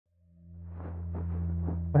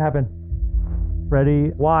What happened?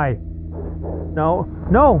 Freddy, why? No.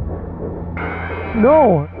 No!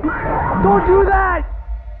 No! Don't do that!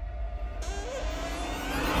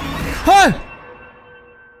 Huh!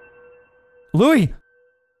 Louis!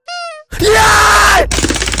 Yeah!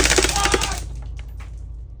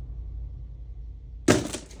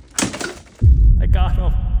 I got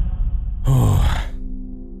him.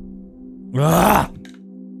 Ah!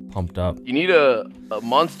 Pumped up. You need a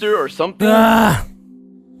monster or something? Ah!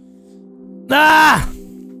 Ah!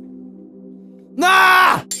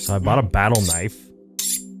 Ah! So I bought a battle knife.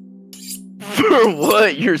 For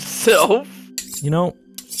what? Yourself? You know,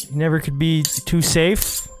 you never could be too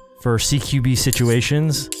safe for CQB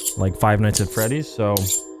situations like Five Nights at Freddy's, so...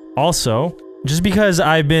 Also, just because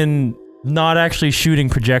I've been not actually shooting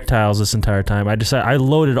projectiles this entire time, I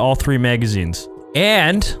loaded all 3 magazines.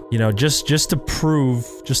 And, you know, just to prove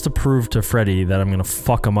to Freddy that I'm gonna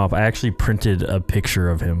fuck him up, I actually printed a picture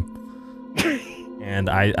of him. And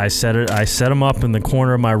I set him up in the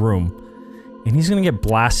corner of my room. And he's gonna get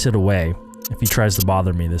blasted away if he tries to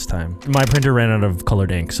bother me this time. My printer ran out of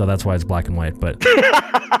colored ink, so that's why it's black and white, but...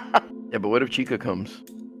 Yeah, but what if Chica comes?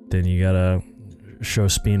 Then you gotta show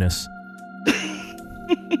Speenus.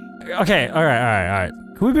 Okay, alright.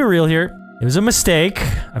 Can we be real here? It was a mistake.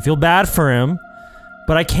 I feel bad for him.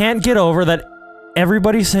 But I can't get over that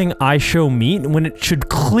everybody's saying I show meat when it should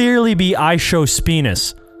clearly be I show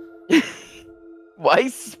Speenus. Why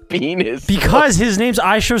Speenus? Because his name's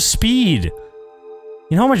I show Speed.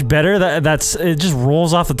 You know how much better it just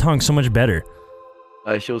rolls off the tongue so much better.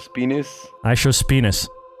 I show Speenus? I show Speenus.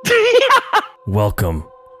 Welcome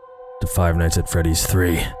to Five Nights at Freddy's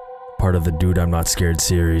 3, part of the Dude I'm Not Scared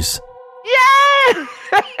series. Yeah!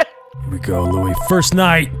 Here we go, Louis. First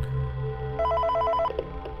night!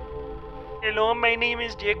 Hello, my name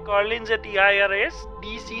is Jake Collins at the IRS.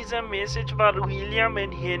 This is a message for William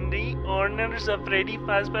and Henry, owners of Freddy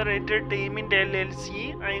Fazbear Entertainment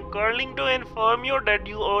LLC. I am calling to inform you that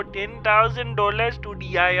you owe $10,000 to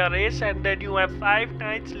the IRS and that you have 5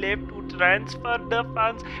 nights left to transfer the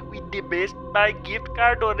funds with the Best Buy gift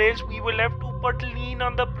card, or else we will have to put lien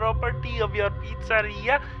on the property of your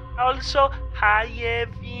pizzeria. Also, hi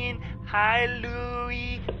Evan, hi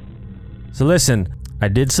Louie. So listen, I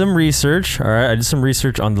did some research, alright? I did some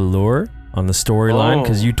research on the lore, on the storyline,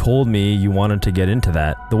 because you told me you wanted to get into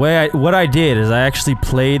that. What I did is I actually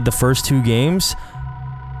played the first 2 games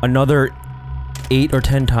another 8 or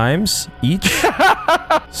 10 times each.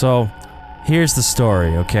 So, here's the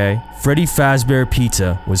story, okay? Freddy Fazbear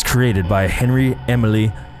Pizza was created by Henry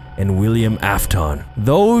Emily and William Afton.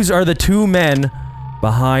 Those are the 2 men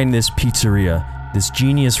behind this pizzeria, this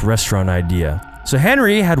genius restaurant idea. So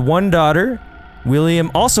Henry had 1 daughter, William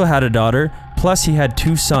also had a daughter, plus he had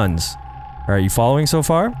 2 sons. Alright, you following so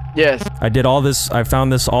far? Yes. I did all this, I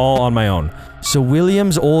found this all on my own. So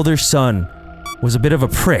William's older son was a bit of a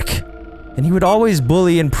prick, and he would always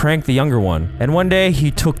bully and prank the younger one. And one day, he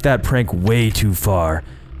took that prank way too far,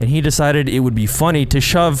 and he decided it would be funny to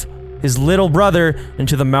shove his little brother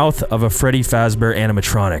into the mouth of a Freddy Fazbear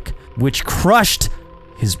animatronic, which crushed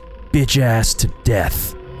his bitch ass to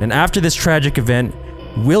death. And after this tragic event,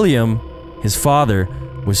 William, his father,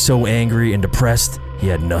 was so angry and depressed, he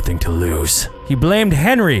had nothing to lose. He blamed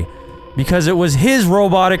Henry because it was his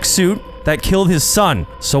robotic suit that killed his son.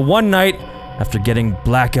 So one night, after getting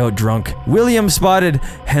blackout drunk, William spotted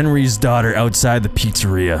Henry's daughter outside the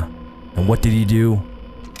pizzeria. And what did he do?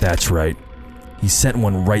 That's right. He sent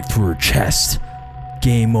one right through her chest.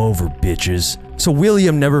 Game over, bitches. So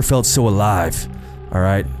William never felt so alive.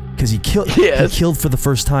 Alright? Because he killed for the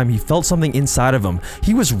first time. He felt something inside of him.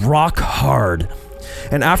 He was rock hard.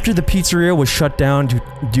 And after the pizzeria was shut down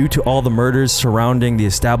due to all the murders surrounding the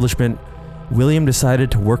establishment, William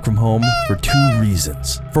decided to work from home for 2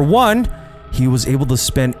 reasons. For one, he was able to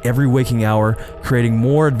spend every waking hour creating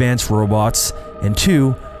more advanced robots, and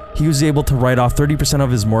 2, he was able to write off 30%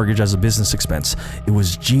 of his mortgage as a business expense. It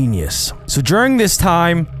was genius. So during this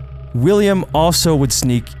time, William also would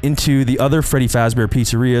sneak into the other Freddy Fazbear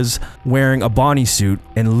pizzerias wearing a Bonnie suit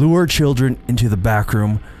and lure children into the back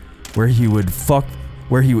room where he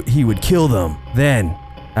would kill them. Then,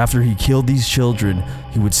 after he killed these children,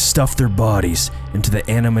 he would stuff their bodies into the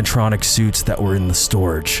animatronic suits that were in the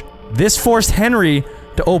storage. This forced Henry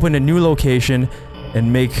to open a new location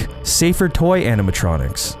and make safer toy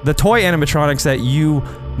animatronics. The toy animatronics that you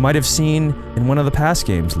might have seen in one of the past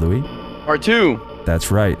games, Louis. Part 2.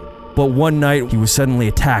 That's right. But one night, he was suddenly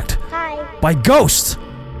attacked by ghosts!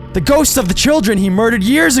 The ghosts of the children he murdered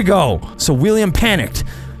years ago! So William panicked.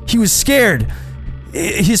 He was scared.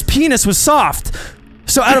 His penis was soft.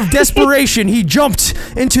 So out of desperation, he jumped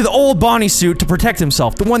into the old Bonnie suit to protect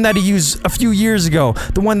himself. The one that he used a few years ago.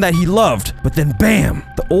 The one that he loved. But then bam!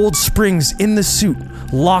 The old springs in the suit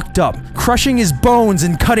locked up, crushing his bones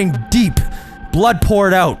and cutting deep. Blood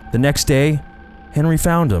poured out. The next day, Henry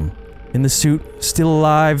found him. In the suit, still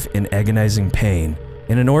alive in agonizing pain.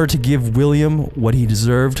 And in order to give William what he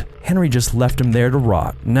deserved, Henry just left him there to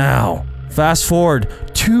rot. Now, fast forward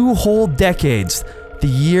 2 whole decades. The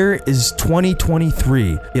year is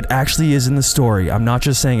 2023. It actually is in the story. I'm not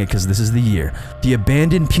just saying it because this is the year. The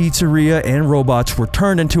abandoned pizzeria and robots were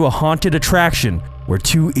turned into a haunted attraction where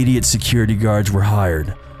 2 idiot security guards were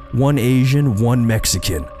hired. 1 Asian, 1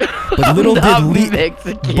 Mexican. But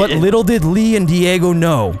little did Lee and Diego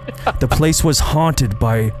know, the place was haunted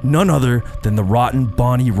by none other than the rotten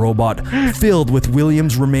Bonnie robot, filled with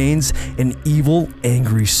William's remains, an evil,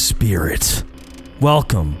 angry spirit.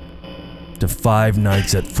 Welcome to Five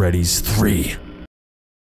Nights at Freddy's 3.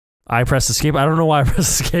 I pressed escape. I don't know why I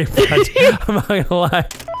pressed escape. I'm not gonna lie.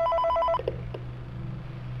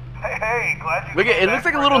 Hey, glad you Look at it. Looks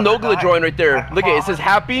like a little Nogla drawing right there. Look at it. It says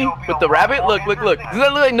happy with the rabbit. Look. Does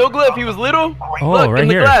that look like Nogla if he was little? Oh, look, right in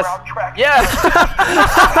the here. glass. Yeah.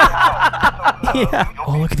 Yeah.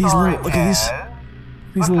 Oh, look at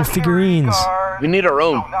these little figurines. We need our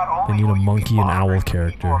own. They need a monkey and owl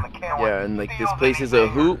character. Yeah, and like this place is a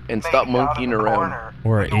hoot and stop monkeying around.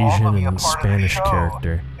 Or an Asian and Spanish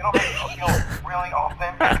character. It'll make you feel really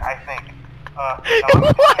authentic, I think.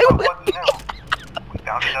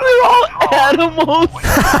 They're all animals.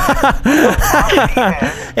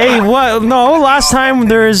 Hey, what? No, last time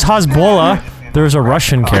there's Hasbullah. There was a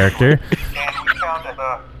Russian character. And we found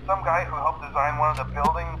that some guy who helped design one of the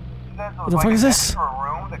buildings says What the fuck is this? a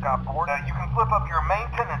room that got bored. You can flip up your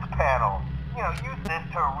maintenance panel. You know, use this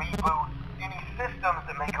to reboot any systems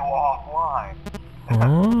that may go offline.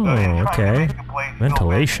 Oh, okay.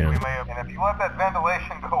 Ventilation. And if you let that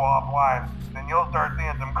ventilation go offline, then you'll start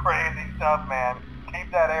seeing some crazy stuff, man.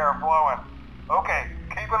 Keep that air flowing. Okay,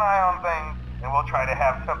 keep an eye on things, and we'll try to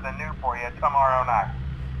have something new for you tomorrow night.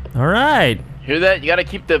 Alright. Hear that? You gotta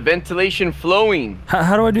keep the ventilation flowing.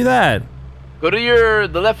 How do I do that? Go to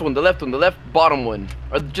the left bottom one.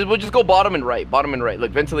 Or we'll just go bottom and right.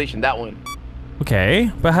 Look, ventilation, that one.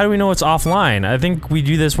 Okay, but how do we know it's offline? I think we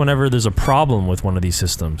do this whenever there's a problem with one of these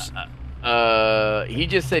systems. He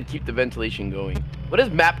just said keep the ventilation going. What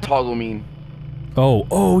does map toggle mean?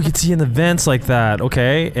 Oh, you can see in the vents like that.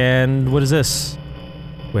 Okay, and what is this?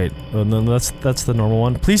 Wait, oh, no, that's the normal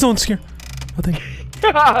one. Please don't scare. Nothing.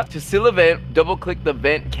 To seal a vent, double click the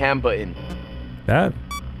vent cam button. That?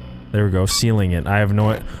 There we go, sealing it. I have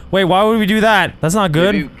no... Wait, why would we do that? That's not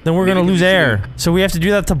good. Then we're gonna lose air. So we have to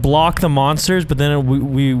do that to block the monsters, but then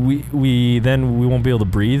we won't be able to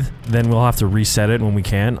breathe. Then we'll have to reset it when we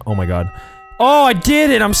can. Oh my god. Oh, I did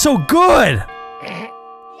it! I'm so good!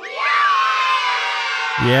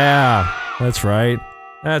 Yeah, that's right.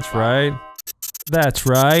 That's right. That's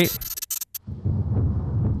right.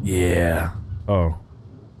 Yeah. Oh.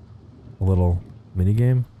 A little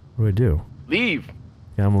minigame? What do I do? Leave.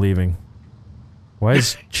 Yeah, I'm leaving. Why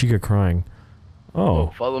is Chica crying?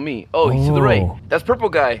 Oh. Follow me. Oh, he's to the right. That's purple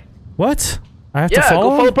guy. What? I have to follow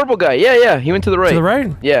go follow him? purple guy. Yeah, he went to the right. To the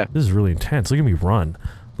right? Yeah. This is really intense. Look at me run.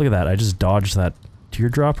 Look at that. I just dodged that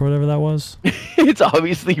teardrop or whatever that was. It's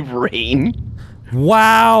obviously rain.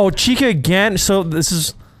 Wow, Chica again. So this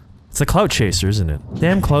is... It's a cloud chaser, isn't it?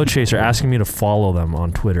 Damn cloud chaser asking me to follow them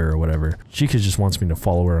on Twitter or whatever. Chica just wants me to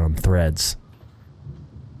follow her on Threads.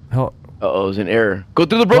 Hell... Uh-oh, there's an error. Go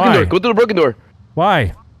through the broken door. Go through the broken door.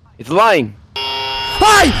 Why? It's lying.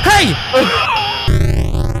 Hi! Hey!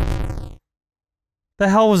 The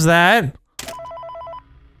hell was that?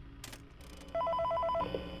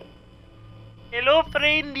 Hello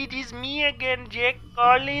friend, it is me again, Jack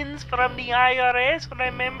Collins from the IRS.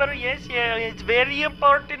 Remember, yes, it's very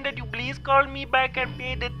important that you please call me back and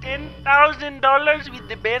pay the $10,000 with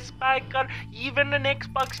the Best Buy card, even an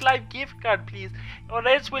Xbox Live gift card, please. Or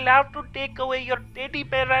else we'll have to take away your teddy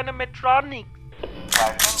bear animatronics.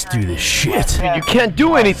 Let's do this shit. Dude, you can't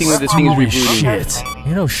do anything with this thing is rebooting. Shit.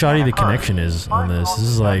 You know how shoddy the connection is on this. This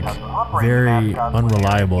is like very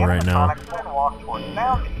unreliable right now.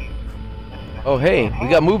 Oh hey, we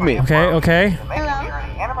got movement. Okay.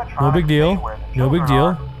 No big deal. No big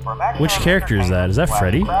deal. Which character is that? Is that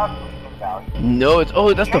Freddy? No, it's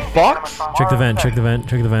that's the fox? Check the vent, check the vent,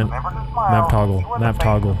 check the vent. Map toggle, map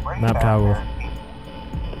toggle, map toggle.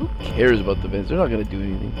 Who cares about the vents? They're not gonna do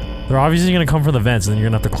anything. They're obviously gonna come from the vents, and then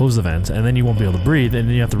you're gonna have to close the vents, and then you won't be able to breathe, and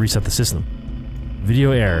then you have to reset the system.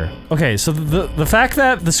 Video error. Okay, so the fact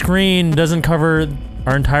that the screen doesn't cover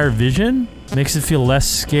our entire vision makes it feel less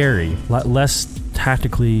scary, less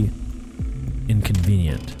tactically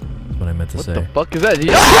inconvenient. That's what I meant to say. What the fuck is that?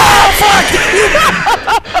 Oh, fuck!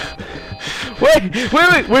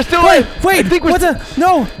 wait, we're still alive. Wait, what the?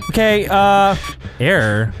 No. Okay,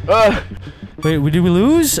 error. Wait, did we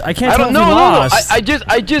lose? I can't tell if we lost. No.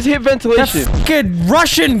 I just hit ventilation. That fucking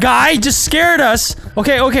Russian guy just scared us.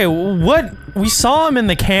 Okay, what? We saw him in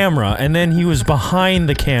the camera, and then he was behind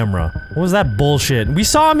the camera. What was that bullshit? We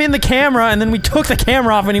saw him in the camera, and then we took the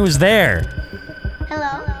camera off, and he was there.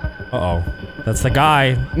 Hello? Uh-oh. That's the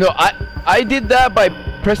guy. No, I did that by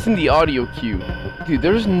pressing the audio cue. Dude,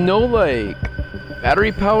 there's no, like,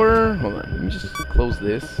 battery power. Hold on, let me just close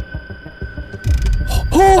this.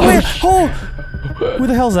 Oh, wait! Oh! Who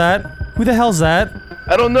the hell's that? Who the hell's that?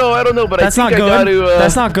 I don't know, but That's I think not good. I gotta,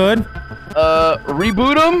 That's not good.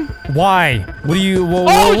 Reboot him? Why? What do you?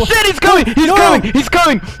 Oh shit! He's coming! He's coming! He's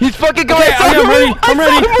coming! He's fucking coming! Okay,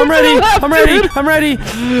 I'm ready!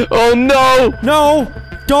 Oh no! No!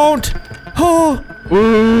 Don't! Oh!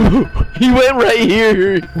 Ooh, he went right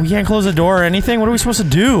here. We can't close the door or anything. What are we supposed to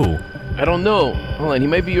do? I don't know. Hold on, he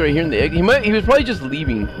might be right here in the egg. He was probably just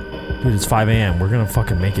leaving. Dude, it's 5 a.m. We're gonna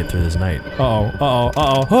fucking make it through this night. Oh!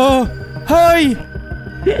 Hi!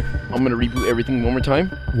 I'm gonna reboot everything one more time.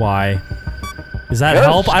 Why? Does that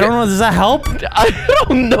help? I don't know. Does that help? I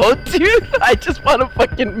don't know, dude. I just want to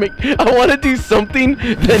fucking make. I want to do something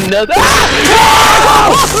that nothing.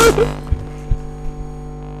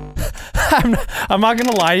 I'm not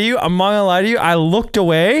gonna lie to you. I looked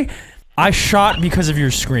away. I shot because of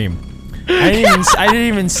your scream. I didn't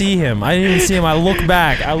even see him. I looked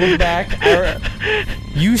back.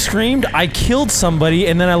 You screamed. I killed somebody,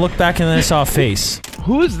 and then I looked back, and then I saw a face.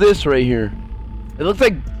 Who is this right here? It looks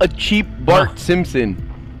like a cheap Bart Simpson.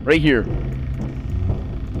 Right here.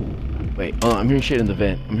 Wait, oh, I'm hearing shit in the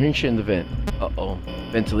vent. Uh-oh.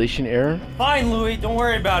 Ventilation error? Fine, Louis. Don't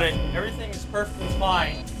worry about it. Everything is perfectly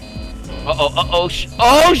fine. Oh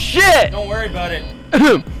shit! Don't worry about it.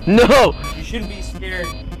 No! You shouldn't be scared.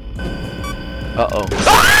 Uh-oh.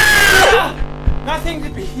 Nothing to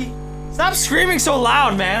be... Stop screaming so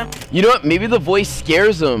loud, man. You know what? Maybe the voice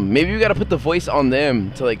scares them. Maybe we gotta put the voice on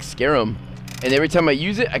them to, like, scare them. And every time I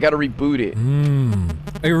use it, I gotta reboot it.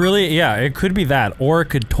 It really, yeah, it could be that, or it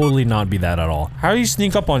could totally not be that at all. How did he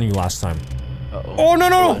sneak up on you last time? Uh-oh. Oh,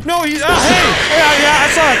 no, hey! Yeah, I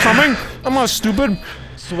saw that coming. I'm not stupid.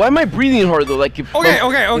 So why am I breathing hard, though? Like, if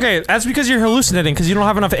Okay. That's because you're hallucinating, because you don't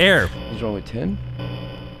have enough air. What's wrong with 10?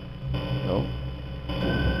 No.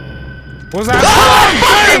 What was that?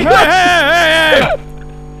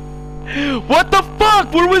 Hey! What the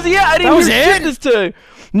fuck? Where was he at? I didn't hear shit this time.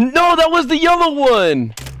 No, that was the yellow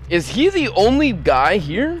one. Is he the only guy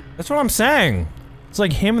here? That's what I'm saying. It's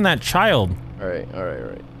like him and that child. Alright.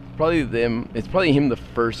 Probably them. It's probably him the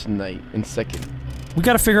first night and second. We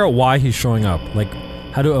gotta figure out why he's showing up. Like,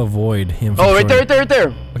 how to avoid him from right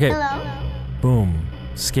there. Okay. Hello? Boom.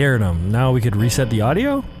 Scared him. Now we could reset the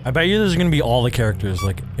audio? I bet you there's gonna be all the characters,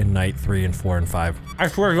 like, in night 3 and 4 and 5. I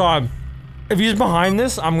swear to God. If he's behind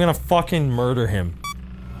this, I'm gonna fucking murder him.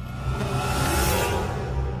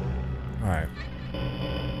 Alright.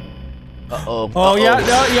 Oh,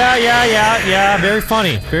 yeah.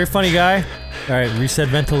 Very funny guy. Alright, reset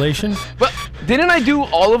ventilation. But didn't I do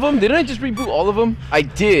all of them? Didn't I just reboot all of them? I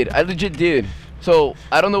did. I legit did. So,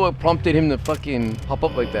 I don't know what prompted him to fucking pop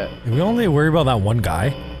up like that. Did we only worry about that one guy?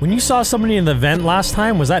 When you saw somebody in the vent last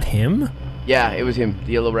time, was that him? Yeah, it was him.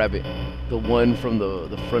 The yellow rabbit. The one from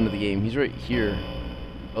the front of the game. He's right here.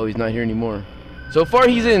 Oh, he's not here anymore. So far,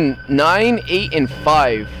 he's in 9, 8, and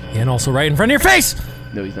 5. And also right in front of your face!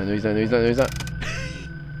 No, he's not.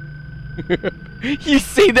 You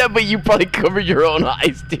say that, but you probably covered your own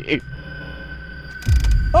eyes, dude.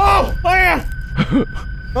 Oh, I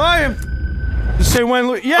am. The same way,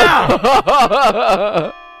 yeah!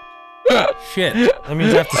 Shit, that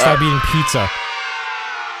means I have to stop eating pizza.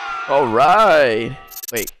 Alright.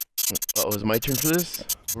 Wait. Oh, is it my turn for this?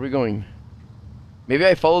 Where are we going? Maybe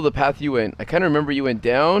I follow the path you went. I kind of remember you went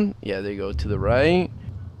down. Yeah, there you go. To the right.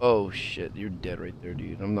 Oh, shit. You're dead right there,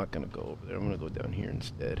 dude. I'm not gonna go over there. I'm gonna go down here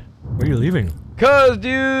instead. Where are you leaving? Cause,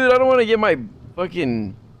 dude, I don't want to get my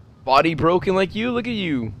fucking body broken like you. Look at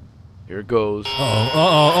you. Here it goes.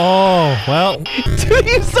 Oh, well. Dude,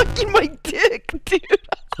 you're sucking my dick, dude.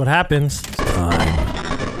 That's what happens. It's time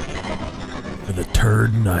for the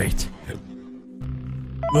turd night.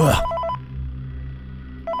 Ugh.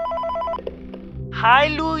 Hi,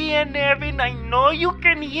 Louie and Evan. I know you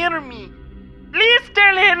can hear me. Please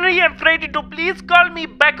tell Henry and Freddy to please call me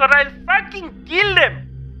back or I'll fucking kill them.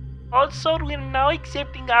 Also, we're now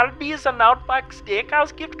accepting Arby's and Outback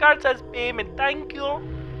Steakhouse gift cards as payment. Thank you.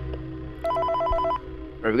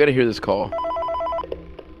 Alright, we gotta hear this call.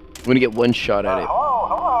 gonna get one shot at it.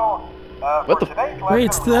 Hello. What the Wait,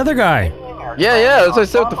 it's the other guy. Yeah, that's what I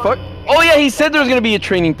said. What the fuck? Oh yeah, he said there was gonna be a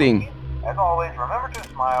training thing. As always, remember to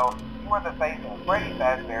smile. You are the face of Freddy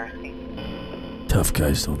Fazbear's teeth. Tough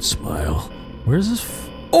guys don't smile. Where's this?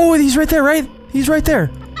 Oh, he's right there, right? He's right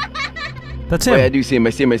there. That's him. Wait, I do see him. I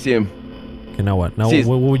see him. Okay, now what? Now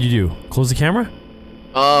what would you do? Close the camera?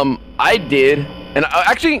 I did, and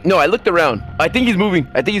actually, no, I looked around. I think he's moving.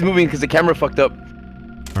 Because the camera fucked up.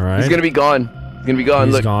 All right. He's gonna be gone. He's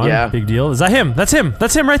Look, gone. yeah. Big deal. Is that him? That's him.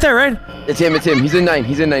 That's him right there, right? It's him. He's in 9.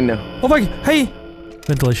 He's in 9 now. Oh my. Hey.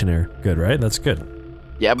 Ventilation air. Good, right? That's good.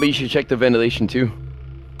 Yeah, but you should check the ventilation too.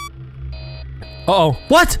 Uh-oh.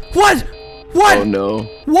 What? What? Oh no.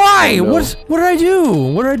 Why? Oh, no. What did I do?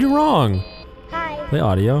 What did I do wrong? Hi. Play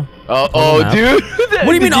audio. Oh, dude. What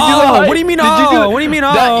do you mean, oh? What do you mean, oh? What do you mean,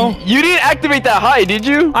 oh? You didn't activate that high, did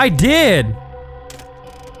you? I did.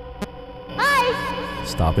 Hi.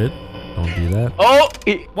 Stop it. Don't do that. Oh.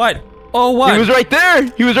 What? Oh, what? He was right there.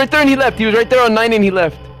 He was right there and he left. He was right there on 9 and he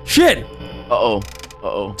left. Shit. Uh-oh.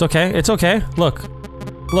 It's okay. It's okay. Look.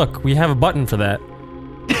 Look, we have a button for that.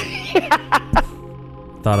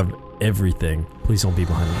 Thought of everything. Please don't be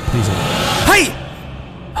behind me. Please don't. Hey!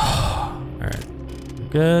 Alright.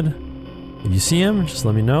 Good. If you see him, just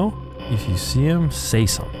let me know. If you see him, say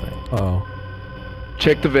something. Uh-oh.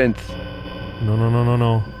 Check the vents. No.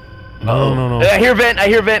 No. I hear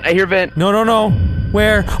vent. No.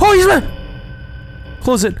 Where? Oh, he's there!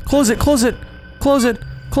 Close it.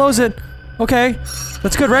 Okay.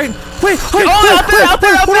 That's good, right? Wait! Out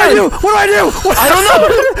there! What do I do? I don't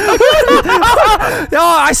know!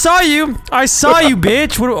 Oh, I saw you,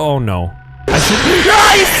 bitch! Oh no.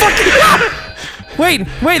 You fucking...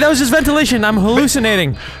 Wait, that was just ventilation. I'm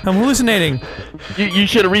hallucinating. You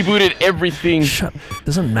should have rebooted everything. Shut.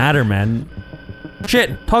 Doesn't matter, man.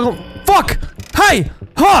 Shit. Toggle. Fuck! Hey!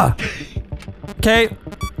 Huh! Okay.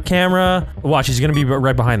 Camera. Watch, he's gonna be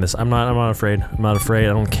right behind this. I'm not afraid. I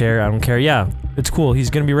don't care. Yeah. It's cool. He's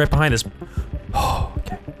gonna be right behind us. Oh,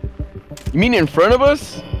 okay. You mean in front of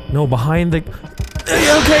us? No, behind the...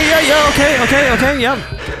 Okay,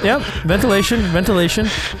 yep. Ventilation.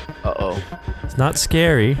 Uh-oh. It's not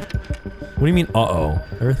scary. What do you mean, uh-oh?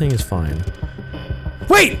 Everything is fine.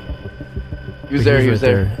 Wait! He was there. He was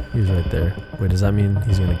right there. Wait, does that mean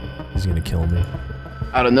he's gonna kill me?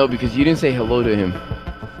 I don't know, because you didn't say hello to him.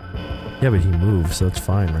 Yeah, but he moved, so it's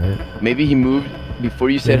fine, right? Maybe he moved before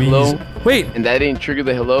you said hello. Wait! And that didn't trigger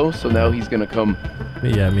the hello, so now he's gonna come.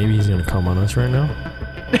 Yeah, maybe he's gonna come on us right now.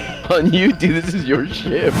 On you, dude, this is your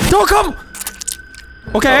ship. Don't come!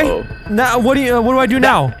 Okay. Uh-oh. Now, what do I do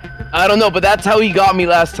now? I don't know, but that's how he got me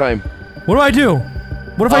last time. What do I do?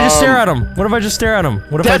 What if I just stare at him? What if I just stare at him?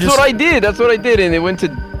 What if That's what I did, and it went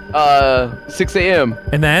to, 6 a.m.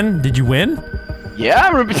 And then, did you win? Yeah, I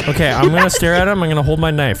remember. Okay, I'm gonna stare at him, I'm gonna hold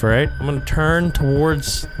my knife, alright? I'm gonna turn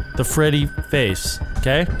towards the Freddy face,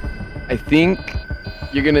 okay? I think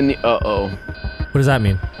you're gonna need, uh-oh. What does that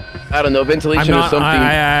mean? I don't know, ventilation or something.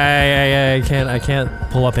 I can't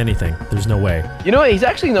pull up anything. There's no way. You know what, he's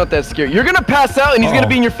actually not that scary. You're gonna pass out and he's gonna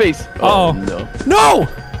be in your face. Oh, no. No!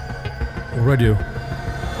 What do I do?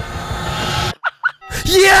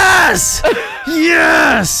 Yes!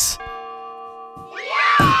 Yes!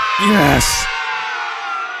 Yes!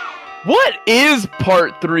 What is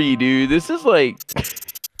part 3, dude? This is like...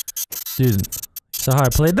 Dude, so how I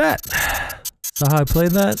played that?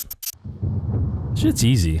 Shit's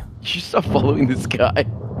easy. You should stop following this guy.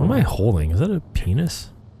 What am I holding? Is that a penis?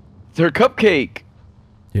 It's her cupcake.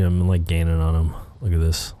 Dude, I'm like gaining on him. Look at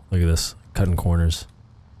this. Cutting corners.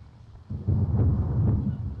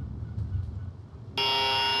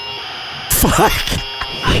 Fuck!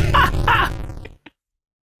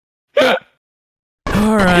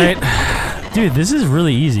 Alright. Dude, this is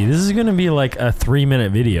really easy. This is gonna be like a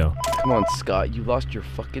 3-minute video. Come on, Scott. You lost your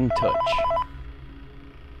fucking touch.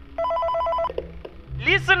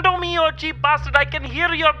 Listen to me, you cheap bastard. I can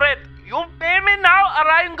hear your breath. You pay me now or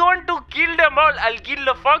I'm going to kill them all. I'll kill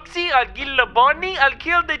the Foxy, I'll kill the Bonnie, I'll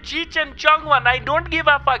kill the Cheech and Chong one. I don't give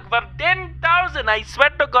a fuck. For 10,000, I swear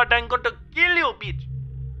to God, I'm going to kill you, bitch.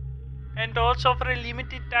 And also for a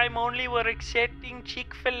limited time only, we're accepting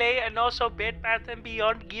Chick-fil-A and also Bed Bath &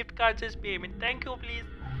 Beyond gift cards as payment. Thank you, please.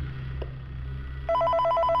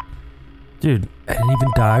 Dude, I didn't even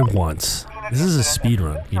die once. This is a speed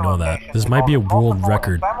run, you know that. This might be a world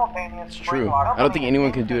record. It's true. I don't think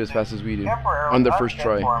anyone can do it as fast as we do. On the first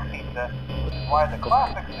try.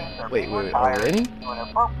 Wait, already?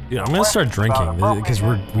 Dude, I'm gonna start drinking, because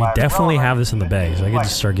we definitely have this in the bag, so I could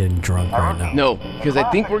just start getting drunk right now. No, because I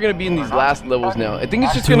think we're gonna be in these last levels now. I think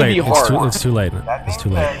it's just gonna be hard. It's too late.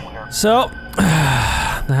 So,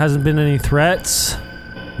 There hasn't been any threats.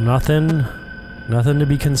 Nothing to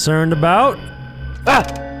be concerned about. Ah!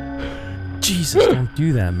 Jesus, don't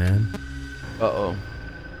do that, man. Uh-oh.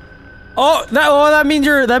 Oh, that means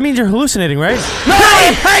you're hallucinating, right? No!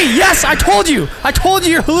 Hey, yes, I told you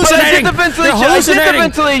you're hallucinating. But I did the ventilation. You're hallucinating. I did the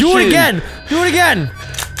ventilation. Do it again.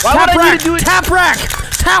 Why would I need to do it? Tap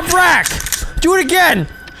rack. Do it again.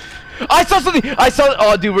 I saw something.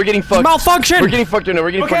 Oh, dude, we're getting fucked. Malfunction. We're getting fucked right now.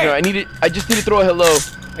 I just need to throw a hello.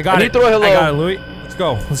 I got it. Throw a hello. I got it, Louis. Let's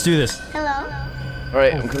go. Let's do this. Hello. All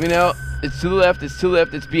right, I'm coming out. It's to the left.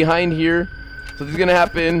 It's behind here. Something's gonna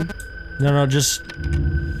happen. No, just.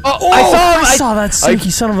 Oh, I saw that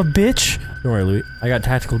sneaky son of a bitch. Don't worry, Louis. I got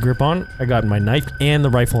tactical grip on. I got my knife and the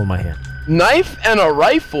rifle in my hand. Knife and a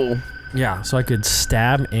rifle? Yeah, so I could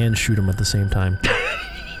stab and shoot him at the same time.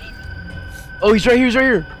 Oh, he's right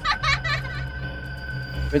here.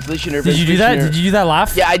 Ventilation air. Did you do that? Did you do that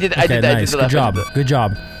laugh? Yeah, I did. Okay, I did that. Nice. Good job. Good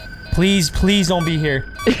job. Please don't be here.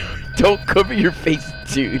 Don't cover your face,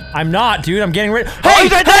 dude. I'm not, dude. I'm getting ready. Hey,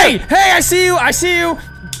 hey! I see you.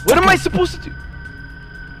 What am I supposed to do?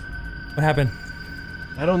 What happened?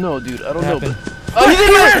 I don't know, dude. I don't know. Happened? Oh, he's in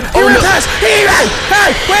here! He ran past! Hey,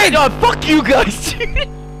 wait! Oh, fuck you guys!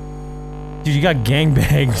 Dude, you got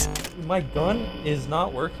gangbanged. My gun is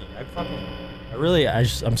not working.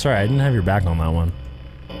 I'm sorry. I didn't have your back on that one.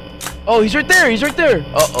 Oh, he's right there.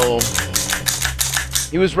 Uh-oh.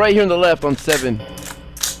 He was right here on the left on 7.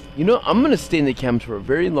 You know, I'm gonna stay in the cams for a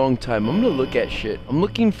very long time. I'm gonna look at shit. I'm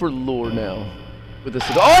looking for lore now. With a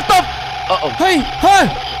cigar. Oh, what the? Uh-oh. Hey, huh?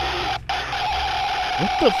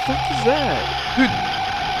 What the fuck is that? Dude.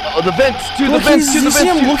 Oh, the vents. Dude, the vents. You see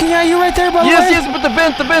him looking at you right there, by the way? Yes, but the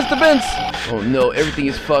vents. Oh no, everything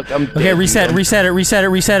is fucked. I'm dead. Okay, reset it. Oh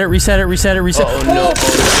no.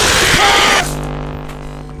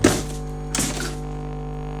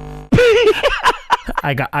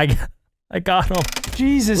 I got him.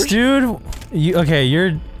 Jesus, dude.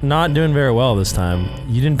 You're not doing very well this time.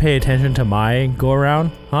 You didn't pay attention to my go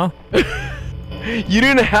around, huh? You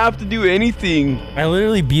didn't have to do anything. I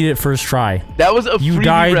literally beat it first try. That was a free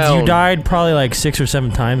round. You died probably like 6 or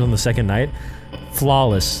 7 times on the second night.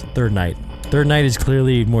 Flawless third night. Third night is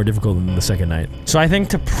clearly more difficult than the second night. So I think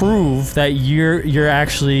to prove that you're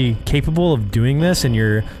actually capable of doing this and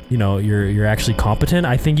you're actually competent,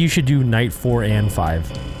 I think you should do night 4 and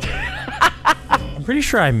 5. I'm pretty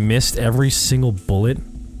sure I missed every single bullet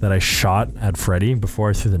that I shot at Freddy before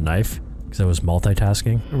I threw the knife because I was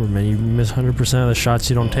multitasking. Remember, man, you miss 100% of the shots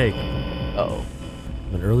you don't take. Uh-oh.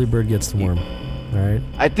 An early bird gets the worm. Alright?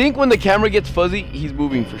 I think when the camera gets fuzzy, he's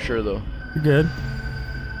moving for sure though. You're good.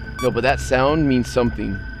 No, but that sound means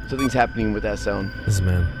something. Something's happening with that sound. Listen,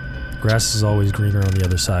 man. Grass is always greener on the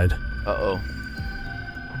other side. Uh-oh.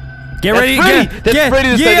 Get ready! Freddy! That's Freddy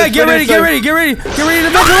this time. Get ready!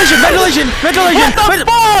 Ventilation! What the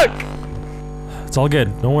fuck? It's all good.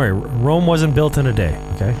 Don't worry. Rome wasn't built in a day,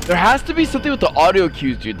 okay? There has to be something with the audio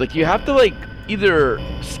cues, dude. Like, you have to, like, either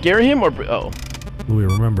scare him or... Oh. Louis,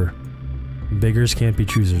 remember. Beggars can't be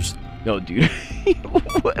choosers. No, dude.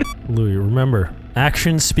 What? Louis, remember.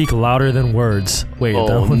 Actions speak louder than words. Wait,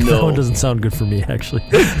 that one doesn't sound good for me, actually.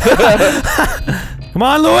 Come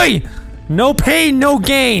on, Louis! No pain, no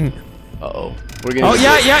gain! Uh-oh. We're gonna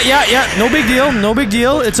yeah. No big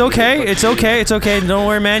deal. It's okay. Don't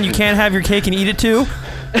worry, man. You can't have your cake and eat it too.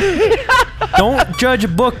 Don't judge a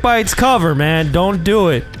book by its cover, man. Don't do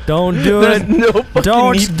it. Don't do it.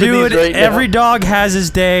 Don't do it. Right Every dog has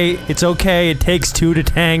his day. It's okay. It takes 2 to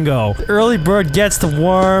tango. The early bird gets the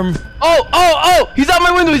worm. Oh! He's out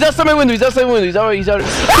my window. He's outside my window. He's out.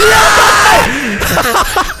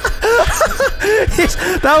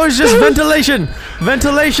 That was just ventilation.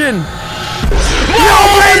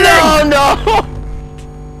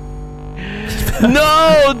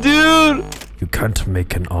 No, dude. You can't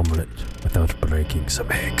make an omelet without breaking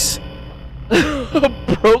some eggs. A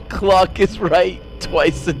broke clock is right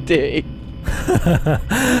twice a day. I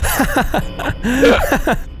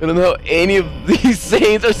don't know how any of these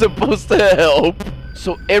sayings are supposed to help.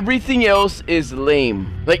 So everything else is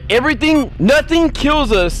lame. Like nothing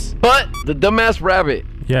kills us but the dumbass rabbit.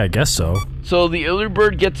 Yeah, I guess so. So the early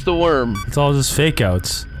bird gets the worm. It's all just fake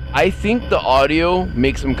outs. I think the audio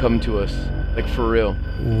makes him come to us. Like, for real. What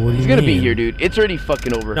do you mean? He's gonna be here, dude. It's already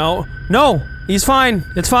fucking over. No. He's fine.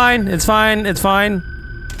 It's fine.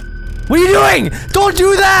 What are you doing? Don't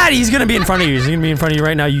do that! He's gonna be in front of you. He's gonna be in front of you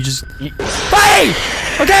right now. You just... Hey!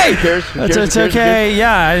 Okay! It's okay.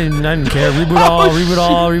 Yeah, I didn't care. Reboot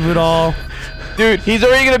all. Dude, he's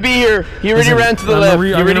already gonna be here. He already ran to the left.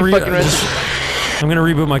 I'm gonna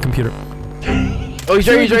reboot my computer. Oh, he's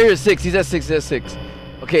right here at 6. He's at 6.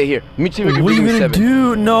 Okay, Okay, here. Let me see if we can What are bring you him gonna 7.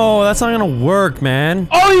 do? No, that's not gonna work, man.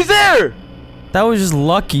 Oh, he's there! That was just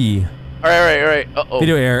lucky. Alright. Uh-oh.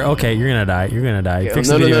 Video error. Okay, you're gonna die. You're gonna die. Okay, Fix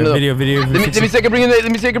no, the no, video. no, no. Video. Let me see if I can bring him there.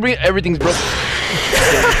 Let me see if I can bring it. Everything's broken.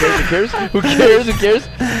 Who cares? Who cares?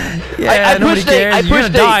 Yeah, I nobody pushed cares. I You're gonna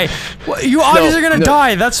pushed die. Well, you obviously are gonna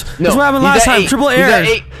die. That's what happened last time. Triple He's error. at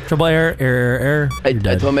 8. Triple error. I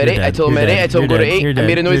told him at 8. I told him at 8. I told him go to 8. I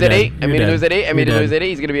made a noise at 8. I made a noise at 8. I made a noise at 8.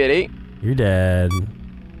 He's gonna be at 8. You're dead.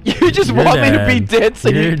 You just want me to be dead so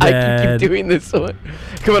I can keep doing this one.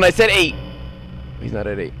 Come on, I said 8. He's not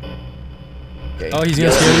at 8. Okay. Oh, he's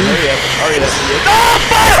gonna scare you? Hurry up.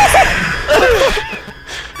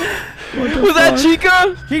 Oh, was that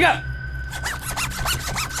Chica? He got.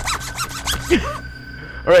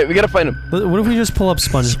 Alright, we gotta find him. What if we just pull up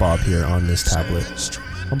SpongeBob here on this tablet?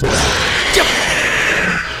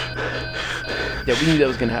 Yeah, we knew that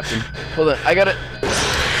was gonna happen. Hold on, I gotta.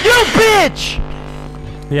 You bitch!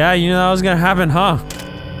 Yeah, you knew that was gonna happen, huh?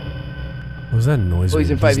 What was that noise? Oh, he's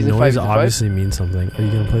in mean? 5. This He's in 5. noise He's in 5. obviously means something. Are you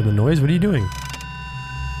gonna play the noise? What are you doing?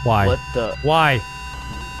 Why? What the? Why?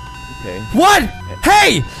 Okay. What?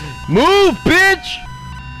 Hey! Move, bitch!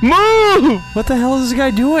 Move! What the hell is this guy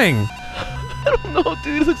doing? I don't know,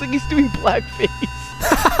 dude. It looks like he's doing blackface.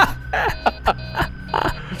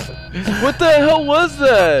 What the hell was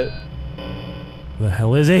that? The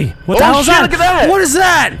hell is he? What the hell is shit, that? look at that! What is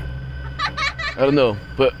that? I don't know,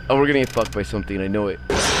 but we're gonna get fucked by something. I know it.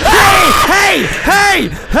 Hey!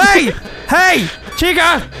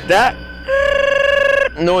 Chica! That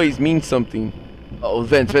noise means something. Oh,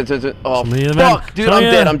 vents. Oh, Somebody in the fuck, vent. dude, Somebody I'm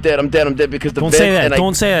in dead. the- I'm dead because the Don't vent say that. and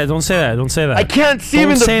Don't say that. I can't see him in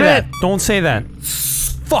Don't the say vent. that. Don't say that.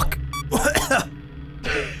 Fuck.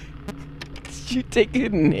 Did you take a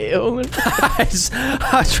nail? I was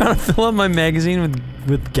trying to fill up my magazine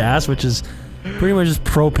with gas, which is pretty much just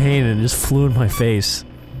propane, and it just flew in my face.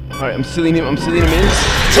 Alright, I'm sealing him in.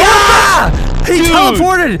 Yeah! He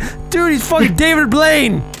teleported! Dude, he's fucking David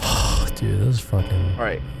Blaine! Dude, this is fucking...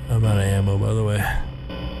 Alright. I'm out of ammo, by the way.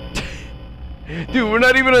 Dude, we're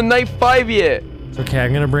not even on night 5 yet. It's okay,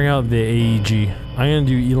 I'm gonna bring out the AEG. I'm gonna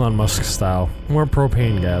do Elon Musk style. More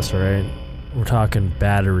propane gas, alright? We're talking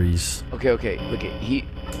batteries. Okay. Look at he.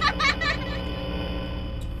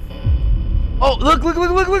 Oh, look!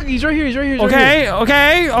 He's right here. Okay,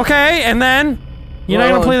 and then... You're not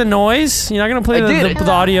gonna play the noise? You're not gonna play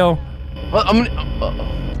the audio? Well, I'm gonna...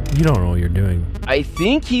 You don't know what you're doing. I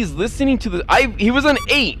think he's listening to the... He was on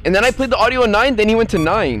 8, and then I played the audio on 9, then he went to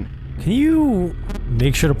 9. Can you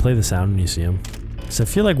make sure to play the sound when you see him? Because I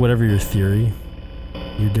feel like whatever your theory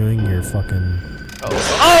you're doing, you're fucking...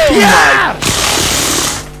 Oh yeah!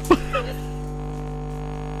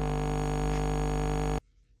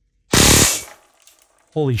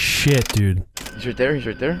 Holy shit, dude. He's right there.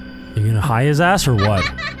 You gonna high his ass or what?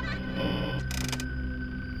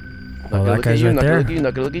 Oh, that guy's right there.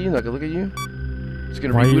 Not gonna look at you. Just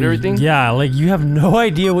gonna reboot everything? Yeah, like you have no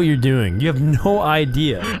idea what you're doing. You have no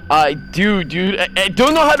idea. I do, dude. I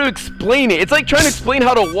don't know how to explain it. It's like trying to explain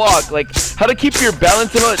how to walk, like how to keep your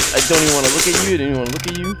balance and all. I don't even want to look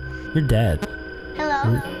at you. You're dead.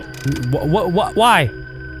 Hello. What? Why?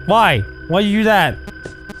 Why you do that?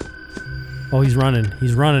 Oh, he's running. Good.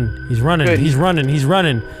 He's running.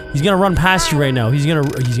 He's gonna run past you right now. He's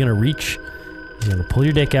gonna reach. He's gonna pull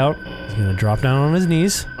your dick out. He's gonna drop down on his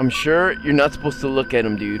knees. I'm sure you're not supposed to look at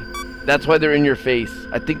him, dude. That's why they're in your face.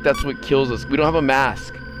 I think that's what kills us. We don't have a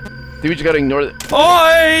mask. I think we just gotta ignore it.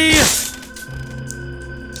 Oi!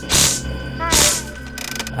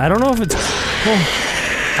 I don't know if it's... Well,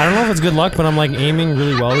 I don't know if it's good luck, but I'm like aiming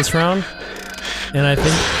really well this round. And I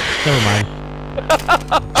think... Never mind.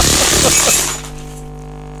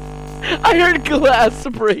 I heard glass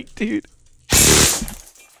break, dude.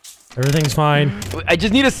 Everything's fine. I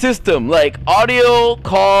just need a system, like audio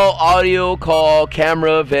call,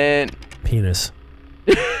 camera, vent. Penis.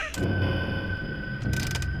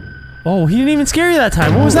 Oh, he didn't even scare you that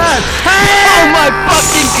time. What was that? Oh my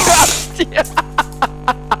fucking god!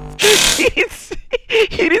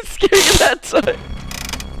 He didn't scare you that time.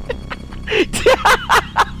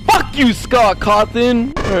 Fuck you, Scott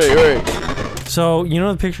Cawthon. Alright. So, you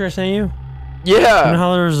know the picture I sent you? Yeah. You know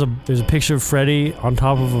how there's a picture of Freddy on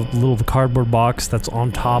top of a little cardboard box that's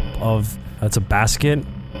on top of... That's a basket?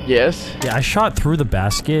 Yes. Yeah, I shot through the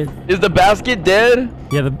basket. Is the basket dead?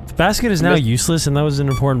 Yeah, the basket is now useless, and that was an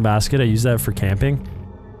important basket. I used that for camping.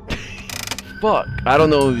 Fuck. I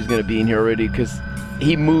don't know if he's gonna be in here already, because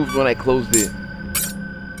he moved when I closed it.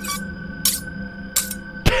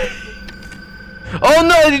 Oh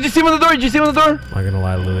no! Did you see him on the door? I'm not gonna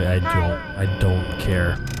lie, Louis, I don't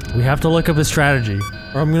care. We have to look up a strategy,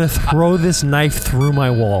 or I'm gonna throw this knife through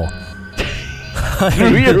my wall.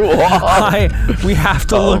 Through your wall? We have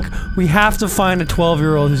to look. We have to find a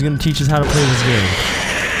 12-year-old who's gonna teach us how to play this game.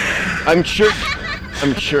 I'm sure.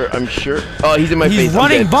 Oh, he's in my face. He's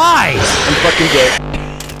running by! I'm fucking dead.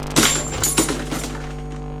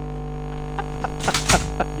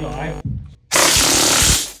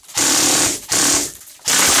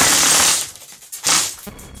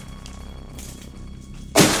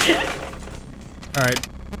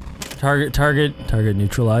 Alright. Target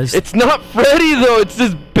neutralized. It's not Freddy though, it's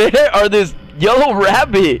this bear or this yellow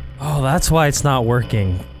rabbit. Oh, that's why it's not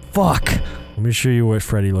working. Fuck. Let me show you what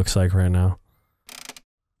Freddy looks like right now.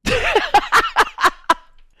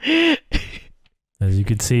 As you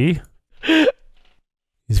can see,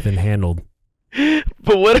 he's been handled.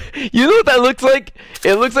 But what, you know what that looks like?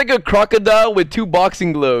 It looks like a crocodile with 2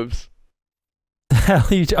 boxing gloves. The hell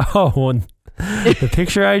you the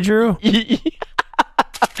picture I drew?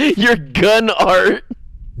 Your gun art.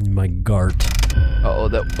 My gart. Uh oh,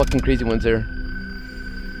 that fucking crazy one's there.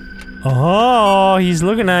 Oh, he's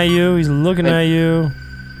looking at you. He's looking at you.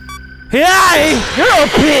 Hey! You're a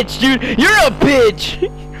bitch, dude. You're a bitch.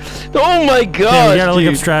 Oh my god. Yeah, you gotta look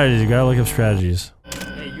up strategies. You gotta look up strategies.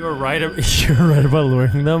 Hey, you were right. You're right about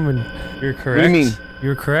luring them, and you're correct. What do you mean?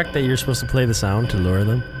 You're correct that you're supposed to play the sound to lure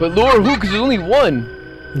them. But lure who? Because there's only one.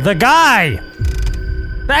 The guy.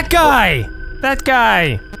 That guy. That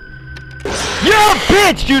guy. You're a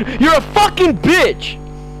bitch, dude. You're a fucking bitch.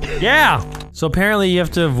 Yeah. So apparently you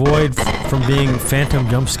have to avoid from being phantom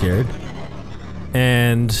jump scared,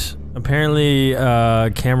 and apparently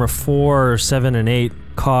camera 4, 7, and 8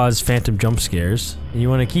 cause phantom jump scares. And you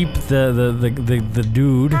want to keep the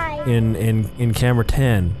dude in camera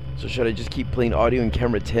 10. So should I just keep playing audio in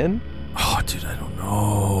camera 10? Oh, dude, I don't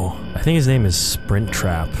know. I think his name is Sprint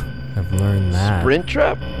Trap. I've learned that. Sprint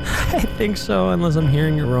Trap? I think so, unless I'm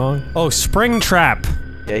hearing it wrong. Oh, Spring Trap.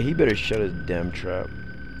 Yeah, he better shut his damn trap.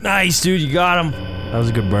 Nice, dude, you got him. That was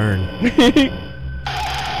a good burn.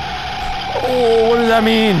 Oh, what does that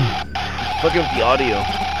mean? Fucking with the audio.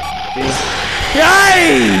 See?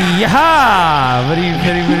 Yay! Yaha! Very,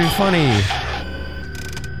 very, very funny.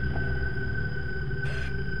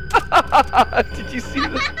 Did you see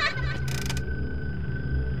this?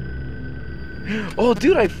 Oh,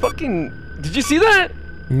 dude, I fucking... Did you see that?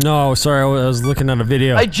 No, sorry, I was looking at a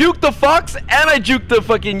video. I juked the fox and I juked the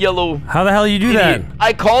fucking yellow. How the hell you do that?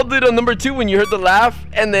 I called it on number 2 when you heard the laugh,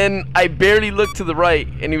 and then I barely looked to the right,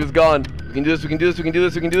 and he was gone. We can do this, we can do this, we can do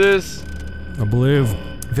this, we can do this. I believe.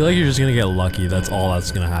 I feel like you're just gonna get lucky. That's all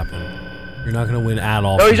that's gonna happen. You're not gonna win at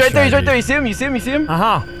all. Oh, he's right there, he's right there. You see him? You see him? You see him?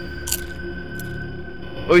 Uh-huh.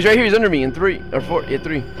 Oh, he's right here. He's under me in 3 or 4. Yeah,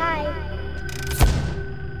 3. Hi.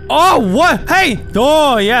 Oh, what? Hey!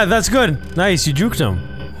 Oh, yeah, that's good. Nice, you juked him.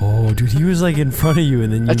 Oh, dude, he was like in front of you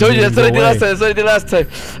and then you I told you, that's what I did last time. That's what I did last time.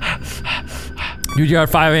 Dude, you're at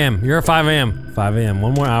 5 a.m. You're at 5 a.m. 5 a.m.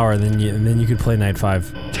 1 more hour, and then you could play night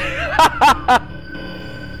 5.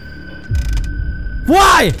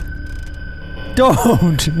 Why?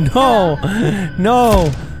 Don't. No.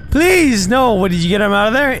 No. Please, no. What, did you get him out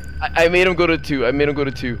of there? I made him go to 2. I made him go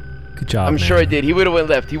to 2. Good job, I'm man. sure I did. He would have went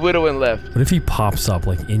left. He would have went left. What if he pops up,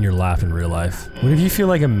 like, in your lap in real life? What if you feel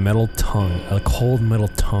like a metal tongue, a cold metal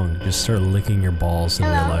tongue, just start licking your balls in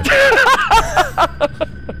real life?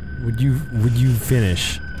 Would you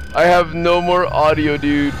finish? I have no more audio,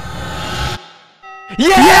 dude.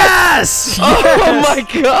 Yes! Oh my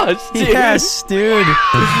gosh, dude. Yes, dude.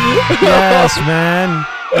 Yes, man.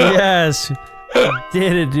 Yes. We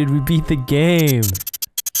did it, dude. We beat the game.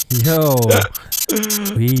 Yo.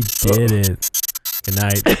 We did it. Good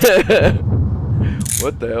night.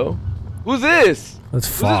 What the hell? Who's this? That's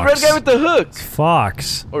Who's Fox. this red guy with the hook? It's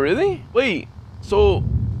Fox. Oh, really? Wait, so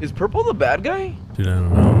is Purple the bad guy? Dude, I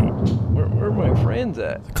don't know. Where are my friends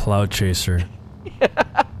at? Cloud Chaser.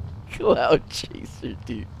 Cloud Chaser,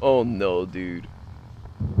 dude. Oh no, dude.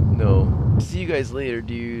 No. See you guys later,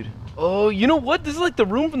 dude. Oh, you know what? This is like the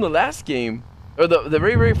room from the last game. Or the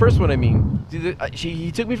very, very first one, I mean. Dude,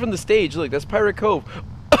 he took me from the stage. Look, that's Pirate Cove.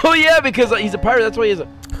 Oh yeah, because he's a pirate, that's why he has a...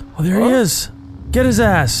 Oh, there he is. Get his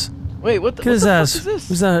ass. Wait, what the, Get his ass. fuck is this?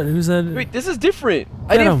 Who's that? Who's that? Wait, this is different.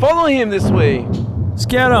 I didn't him. follow him this way. Let's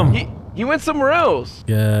get him. He went somewhere else.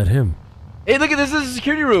 Get him. Hey, look at this. This is a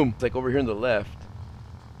security room. It's like over here on the left.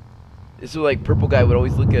 This is like Purple guy would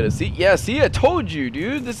always look at us. See? Yeah, see? I told you,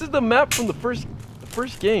 dude. This is the map from the first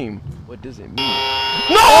game. What does it mean?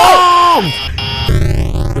 No!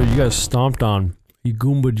 Bro, you got stomped on. He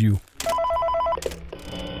goomba'd you.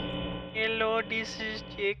 Hello this is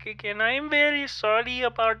Jake again. I'm very sorry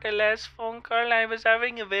about the last phone call. I was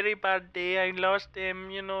having a very bad day. I lost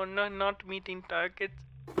not meeting targets.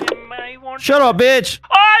 Shut up, bitch!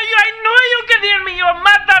 Oh, I know you can hear me, you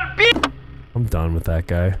mother bitch! I'm done with that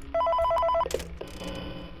guy.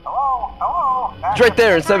 Hello? It's right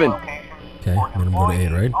there in 7. Okay, then I'm going to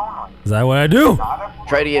 8, right? Is that what I do?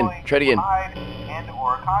 Try it again. Try it again. What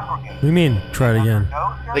do you mean, try it again?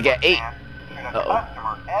 Like at 8.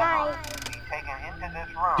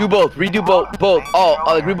 Do both. Redo both. Both. All.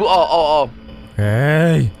 Like reboot all.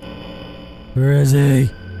 Hey! Where is he?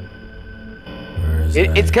 Where is he?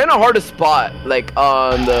 It's kind of hard to spot, like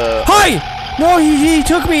on the. Hi! No, he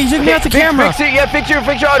took me. He took me out the camera. Fix it. Yeah, fix your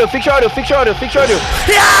audio. Fix your audio.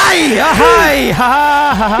 Hi! Hi!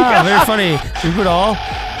 Ha ha! Very funny. Reboot all.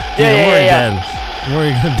 Yeah. Where are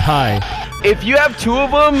you gonna die? If you have 2 of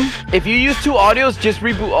them, if you use 2 audios, just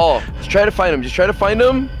reboot all. Just try to find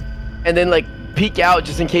him. And then like peek out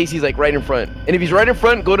just in case he's like right in front. And if he's right in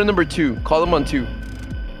front, go to number 2. Call him on 2.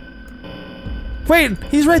 Wait,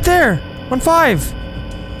 he's right there on 5.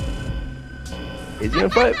 Is he on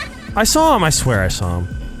 5? I saw him. I swear I saw him.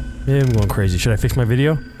 Maybe I'm going crazy. Should I fix my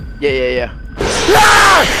video? Yeah.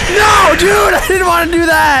 Ah! No, dude! I didn't want to do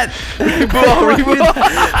that!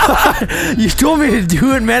 You told me to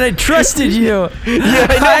do it, man. I trusted you. Yeah,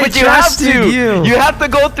 I know, but you have to. You have to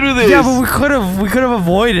go through this. Yeah, but we could have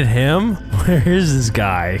avoided him. Where's this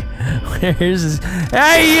guy? Where's this? Yeah.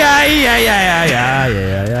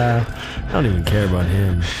 I don't even care about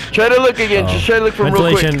him. Try to look again. Just try to look from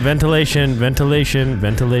real quick. Ventilation.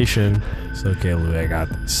 It's okay, Louis. I got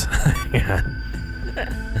this.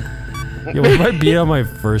 Yo, if I beat on my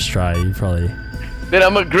first try, you probably. Then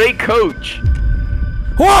I'm a great coach.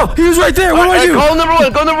 Whoa! He was right there. What do I do? Call number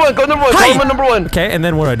 1. Go number 1. Call him on number 1. Okay, and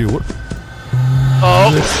then what do I do?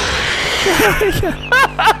 Oh.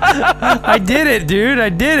 I did it, dude. I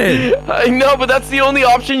did it. I know, but that's the only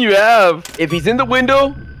option you have. If he's in the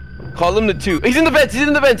window, call him to 2. He's in the vents.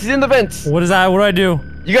 What is that? What do I do?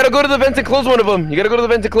 You gotta go to the vents and close one of them.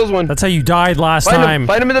 That's how you died last time.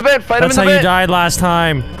 Find him in the vent. That's how you died last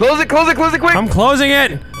time. Close it quick. I'm closing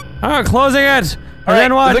it. I'm closing it. All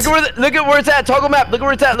then right, what? look at where it's at. Toggle map. Look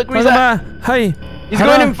where it's at. Look where he's at. Hey. He's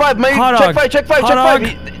going in 5. Check 5. Check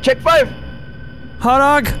 5. Hot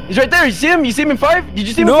dog. He's right there. You see him? In 5? Did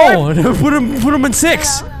you see him in 5? No. Put him in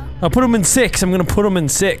 6. I'll put him in 6. I'm gonna put him in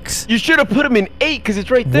 6. You should have put him in 8 because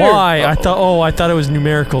it's right there. Why? I thought it was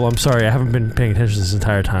numerical. I'm sorry. I haven't been paying attention this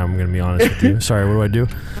entire time. I'm gonna be honest with you. Sorry. What do I do?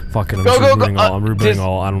 Fuck it. I'm rebooting all. I'm rebooting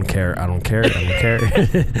all. I don't care.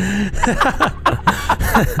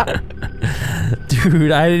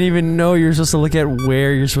 Dude, I didn't even know you're supposed to look at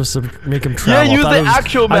where you're supposed to make him travel. Yeah, use the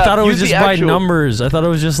actual map. I thought it was just by numbers. I thought it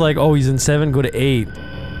was just like, oh, he's in 7, go to 8.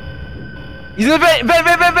 He's in the vent.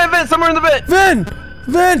 Somewhere in the vent.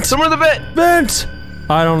 Vent. Somewhere in the vent. Vent.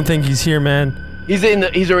 I don't think he's here, man. He's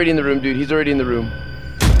already in the room, dude. He's already in the room.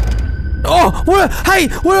 Oh, what? Hey,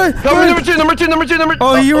 what? Number two.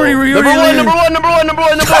 Oh, you already. Number one.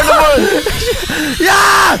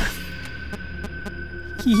 Yeah.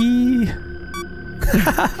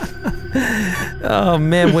 Oh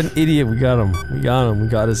man, what an idiot! We got him. We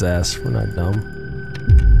got his ass. We're not dumb.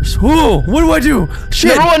 Whoa! What do I do?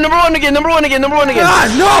 Shit! Number one again. Ah,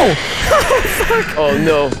 no! Oh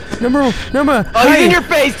no. Number. Oh, he's in your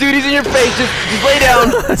face, dude. He's in your face. Just lay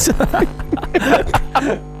down.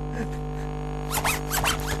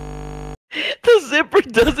 The zipper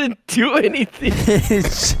doesn't do anything.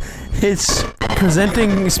 It's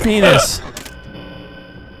presenting his penis.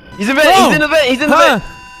 He's in the vent. He's in the vent.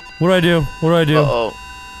 What do I do? Oh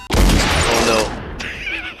no.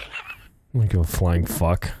 I'm gonna go flying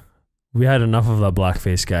fuck. We had enough of that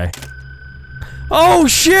blackface guy. Oh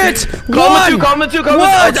shit! Call him two.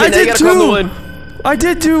 What? Okay, I did 2. I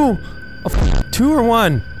did 2. 2 or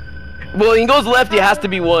 1? Well, when he goes left, it has to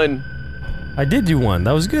be 1. I did do 1.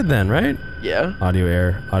 That was good then, right? Yeah. Audio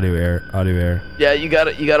error. Yeah, you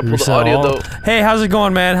gotta pull the audio though. Hey, how's it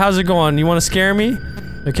going, man? How's it going? You want to scare me?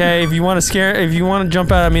 Okay, if you want to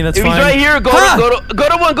jump out at me, that's fine. If he's right here, go to 1.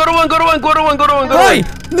 Hey!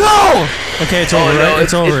 No! Okay, it's over, right?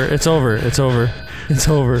 It's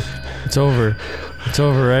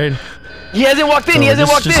over, right? He hasn't walked in.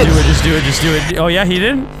 Just do it. Oh yeah, he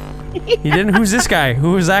didn't? Who's this guy?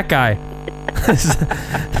 Who is that guy?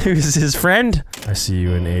 Who's his friend? I see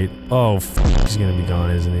you in 8. Oh, he's gonna be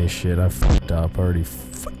gone, isn't he? Shit, I fucked up already.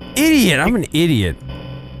 Idiot! I'm an idiot.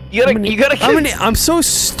 I'm so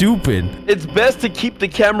stupid. It's best to keep the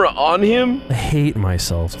camera on him. I hate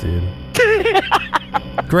myself, dude.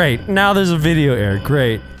 Great. Now there's a video error.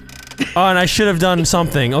 Great. Oh, and I should have done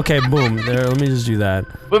something. Okay, boom. There, let me just do that.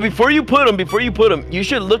 But before you put him, you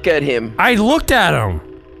should look at him. I looked at him.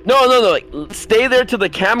 No, like, stay there till the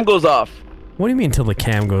cam goes off. What do you mean till the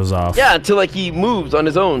cam goes off? Yeah, until like he moves on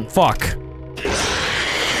his own. Fuck.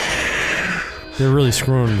 They're really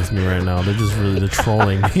screwing with me right now. They're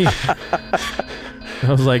trolling me. That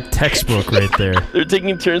was like textbook right there. They're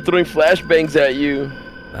taking turns throwing flashbangs at you.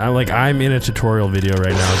 I'm in a tutorial video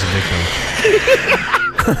right now as a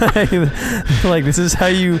victim. Like, this is how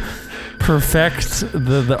you perfect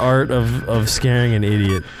the art of scaring an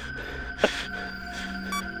idiot.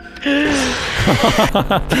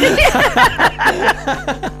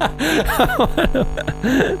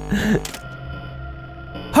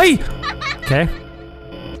 Hey! Okay.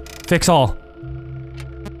 Fix all.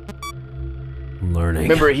 I'm learning.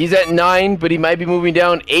 Remember, he's at 9, but he might be moving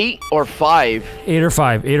down 8 or 5. 8 or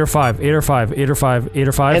 5, 8 or 5, 8 or 5, 8 or 5, 8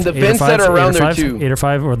 or 5. And the vents that are around there too. 8 or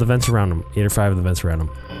 5 or the vents around him. 8 or 5 or the vents around him.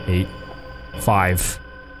 8. 5.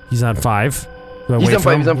 He's on 5. He's on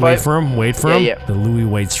 5, he's on 5. Wait for him, wait for him. Yeah. The Louis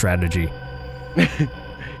wait strategy.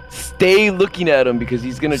 Stay looking at him because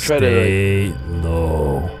he's gonna try to Stay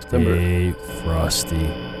low. Stay frosty.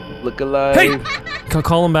 Look alive. Hey!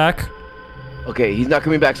 Call him back. Okay, he's not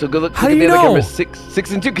coming back, so go look. How do you know?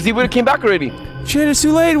 6 and 2, because he would have came back already. Shit, it's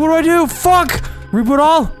too late. What do I do? Fuck! Reboot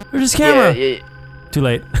all? Where's his camera? Yeah. Too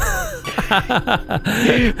late.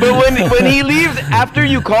 But when he leaves after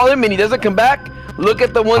you call him and he doesn't come back, look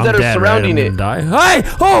at the ones that are surrounding it. Die. Hey!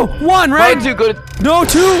 Oh! 1, right? 2, go to... No,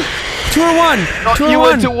 2! 2 or 1? No, 2 or you 1?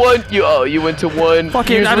 went to 1. You went to 1.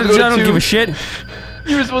 Fucking, I don't give a shit.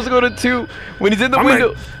 You were supposed to go to 2 when he's in the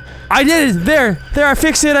window. I did it! There! I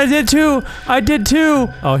fixed it! I did 2! I did 2! Oh,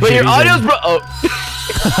 but shit, your audio's oh.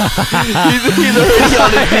 he's already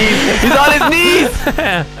on his knees! He's on his knees!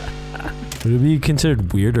 Would it be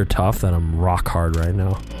considered weird or tough that I'm rock hard right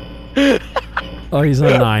now? Oh, he's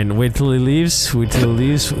on 9. Wait till he leaves.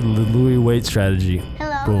 Louis wait strategy.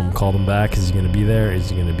 Hello. Boom. Called him back. Is he gonna be there? Is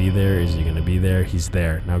he gonna be there? Is he gonna be there? He's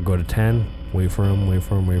there. Now go to 10. Wait for him. Wait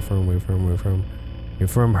for him. Wait for him. Wait for him. Wait for him. Wait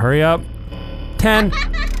for him. Hurry up. 10.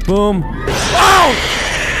 Boom. Oh!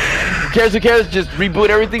 Who cares? Who cares? Just reboot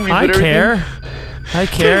everything. Reboot everything. I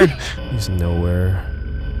care. He's nowhere.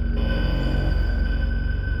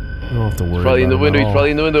 I don't have to worry. Probably in the about window. him He's at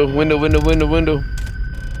probably in the window.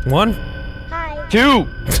 all. 1. Hi. 2.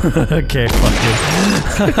 Okay, fuck you.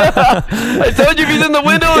 I told you if he's in the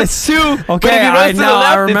window, it's 2. Okay, but if he runs to the left,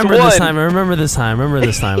 I remember it's 1. this time. I remember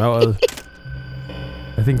this time.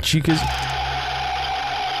 I think Chica's.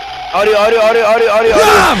 Audio. How do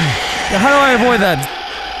I avoid that,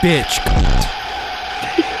 bitch?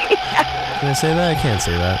 Can I say that? I can't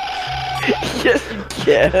say that. Yes, you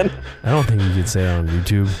can. I don't think you could say that on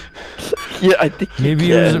YouTube. Yeah, I think Maybe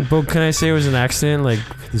you it can. was. But can I say it was an accident, like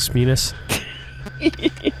this penis? I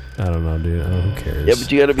don't know, dude. Who cares? Yeah, but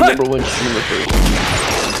you gotta be #1 streamer first.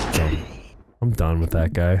 I'm done with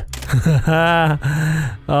that guy.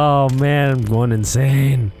 Oh man, I'm going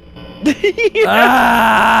insane.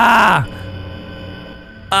 Ah!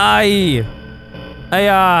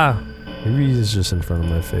 Maybe he's just in front of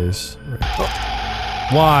my face.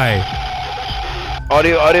 Why?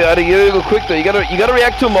 Audio. You gotta go quick though. You gotta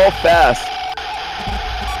react to them all fast.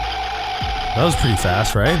 That was pretty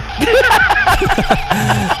fast, right?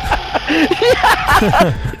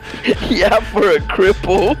 Yeah, for a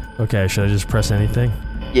cripple. Okay, should I just press anything?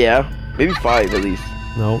 Yeah, maybe 5 at least.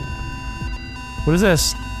 No. What is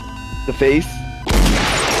this? The face.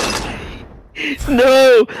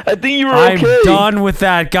 No, I think you were okay. I'm done with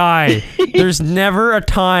that guy. There's never a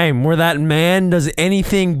time where that man does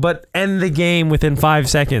anything but end the game within 5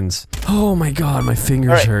 seconds. Oh my god, my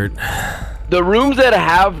fingers hurt. The rooms that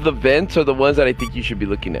have the vents are the ones that I think you should be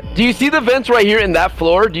looking at. Do you see the vents right here in that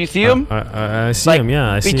floor? Do you see them? I see him,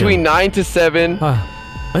 yeah, I see him. Between 9 to 7.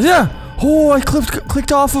 Yeah! Oh, I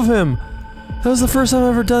clicked off of him! That was the first time I've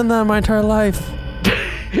ever done that in my entire life.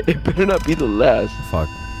 It better not be the last. Fuck.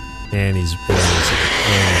 And he's and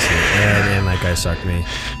that guy sucked me.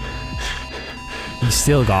 He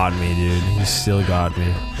still got me, dude. He still got me.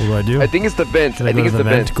 What do I do? I think it's the vents. Can I think it's the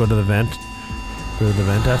vent. Go to the vent. Go to the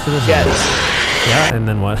vent after this? Yeah. Yeah, and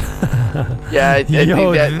then what? Yeah, I think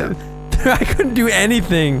that... I couldn't do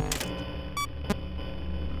anything.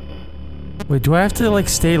 Wait, do I have to like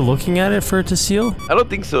stay looking at it for it to seal? I don't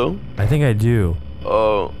think so. I think I do.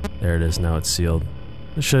 Oh. There it is, now it's sealed.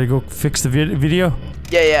 Should I go fix the video?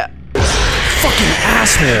 Yeah. Fucking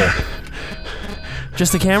asshole!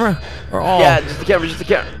 Just the camera? Or all? Yeah, just the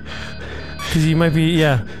camera. Cause you might be,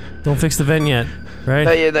 yeah. Don't fix the vent yet, right?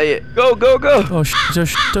 Not yet. Go. Oh shit.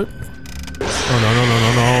 Oh no no no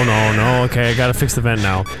no no no no. Okay, I gotta fix the vent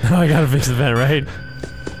now. I gotta fix the vent, right?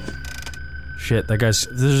 Shit, that guy's.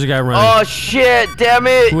 There's a guy running. Oh shit! Damn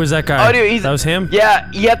it! Who was that guy? Oh, dude, that was him? Yeah,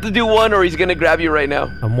 you have to do one or he's gonna grab you right now.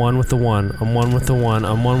 I'm one with the one. I'm one with the one.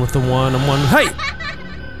 I'm one with the one. I'm one. Hey!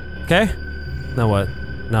 Okay. Now what?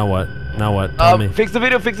 Now what? Now what? Tell me. Fix the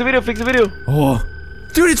video, fix the video, fix the video. Oh.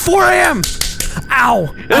 Dude, it's 4 AM! Ow!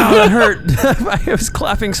 Ow, that hurt. I was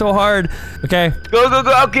clapping so hard. Okay. Go, go,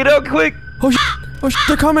 go, get out quick! Oh shit! Oh shit,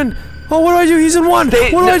 they're coming! Oh, what do I do? He's in one!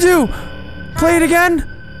 What do I do? Play it again?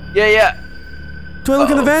 Yeah, yeah. Do I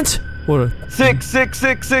look in the vent? What? 6.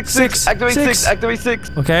 Activate 6. Activate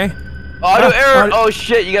 6. Okay. Auto error. Oh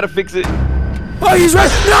shit, you gotta fix it. Oh, he's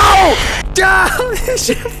right. No!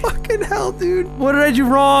 Shit, fucking hell, dude. What did I do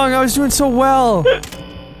wrong? I was doing so well.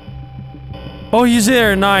 Oh, he's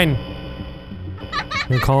there. 9.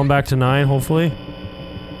 Can call him back to 9, hopefully.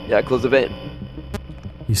 Yeah, close the vent.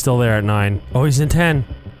 He's still there at 9. Oh, he's in 10.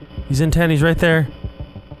 He's in 10. He's right there.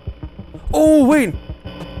 Oh, wait.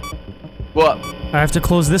 What? I have to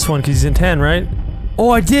close this one because he's in 10, right?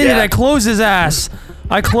 Oh, I did it! I closed his ass!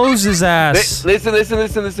 I closed his ass!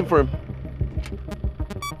 Listen for him.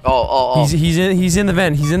 Oh. He's in the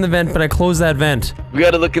vent, but I closed that vent. We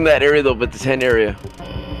gotta look in that area though, but the 10 area.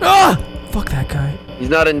 Ah! Fuck that guy. He's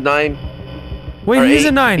not in 9. Wait, he's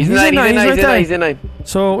in 9. He's in 9. He's right there. He's in 9.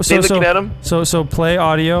 So looking at him. So play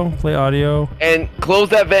audio. And close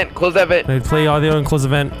that vent. Play audio and close the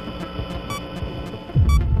vent.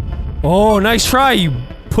 Oh, nice try, you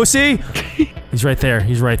pussy! He's right there.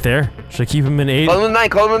 Should I keep him in 8? Call him in 9.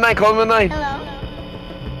 Call him in 9. Hello.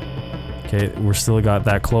 Okay, we're still got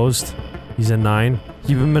that closed. He's in 9.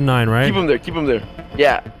 Keep him in 9, right? Keep him there.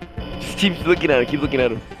 Yeah. Just keep looking at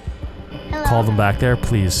him. Hello. Call them back there,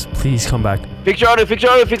 please. Please come back. Fix audio. Fix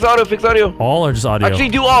audio. All or just audio? Actually,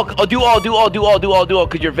 do all. Do all.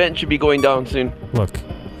 Because your vent should be going down soon. Look,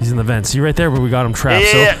 he's in the vent. See right there where we got him trapped.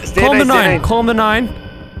 Yeah. Call him to 9. Call him to 9.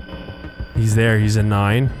 He's there. He's in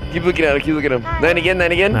 9. Keep looking at him. 9 again.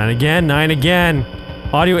 9 again.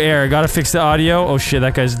 Audio error. Gotta fix the audio. Oh shit,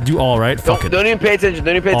 that guy's do all right. Fuck it. Don't even pay attention.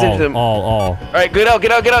 to him. All. Alright, get out.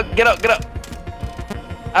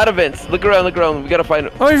 Out of vents. Look around. We gotta find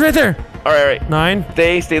him. Oh, he's right there. Alright. 9.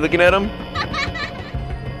 Stay looking at him.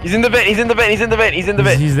 He's in the vent.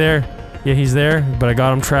 He's there. Yeah, he's there, but I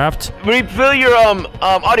got him trapped. Refill your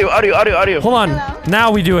audio. Hold on. Hello?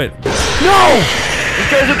 Now we do it. No!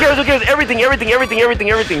 Who cares? Everything.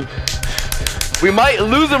 We might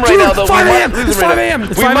lose him right now, though. 5 AM! It's 5 AM!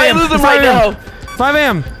 We might lose him right now. 5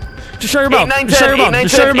 AM! Just shut your mouth. 8, 9, 10, Just shut your 8, mouth.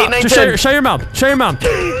 9, Just 10, shut your mouth. Shut your mouth.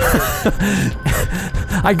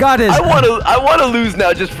 I got it. I wanna lose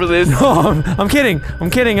now just for this. No, I'm kidding.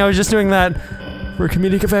 I was just doing that for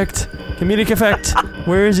comedic effect.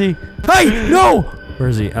 Where is he? Hey! No! Where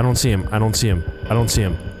is he? I don't see him. We're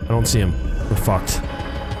fucked.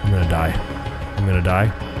 I'm gonna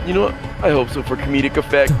die. You know what? I hope so for comedic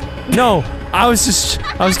effect. No! I was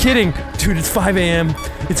kidding. Dude, it's 5 AM.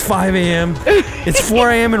 It's 5 AM. It's 4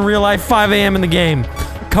 AM in real life, 5 AM in the game.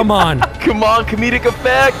 Come on. Come on, comedic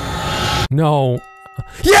effect. No.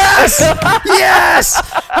 Yes! Yes!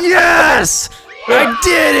 I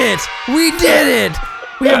did it! We did it!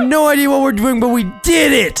 We have no idea what we're doing, but we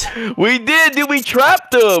did it! We did, dude. We trapped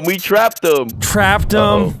them. Trapped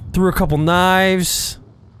them. Threw a couple knives.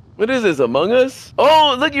 What is this, Among Us?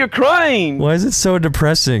 Oh, look, you're crying. Why is it so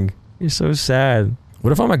depressing? You're so sad.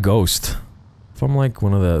 What if I'm a ghost? If I'm like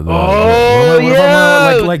one of the oh, what if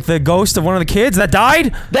I'm like the ghost of one of the kids that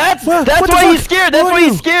died? That's why he's scared. That's why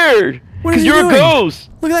he's scared. Because you're a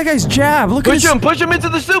ghost. Look at that guy's jab. Look at him. Push him into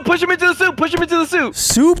the soup.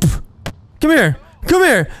 Soup? Come here.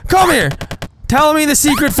 Tell me the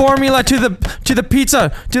secret formula to the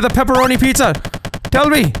pizza, to the pepperoni pizza. Tell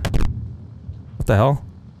me. What the hell?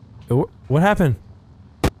 What happened?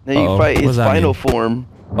 Now you fight his final form.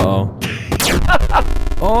 Uh-oh.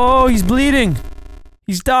 Oh, he's bleeding.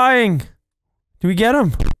 He's dying. Do we get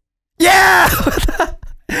him? Yeah!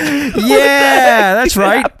 Yeah, that's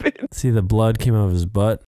right. See, the blood came out of his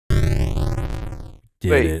butt.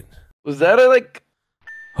 Did it. Was that a, like...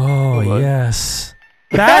 Oh, yes.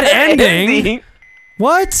 Bad ending?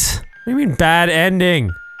 What? What do you mean bad ending?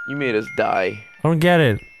 You made us die. I don't get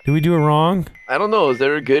it. Did we do it wrong? I don't know. Is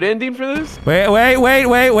there a good ending for this? Wait. I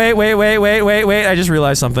just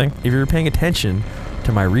realized something. If you're paying attention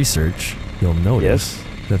to my research, you'll notice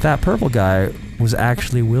that purple guy was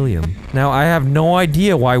actually William. Now, I have no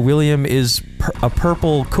idea why William is a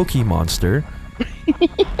purple cookie monster.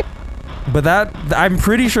 But I'm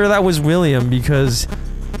pretty sure that was William because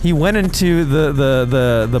he went into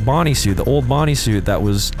the Bonnie suit, the old Bonnie suit that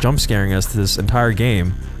was jump scaring us this entire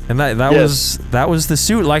game. And that was the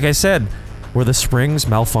suit, like I said, where the springs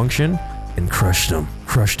malfunctioned and crushed him.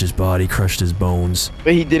 Crushed his body, crushed his bones.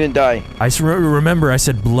 But he didn't die. I remember I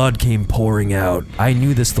said blood came pouring out. I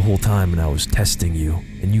knew this the whole time and I was testing you.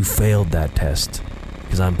 And you failed that test.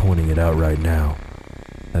 Because I'm pointing it out right now.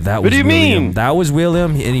 That was What do you mean? That was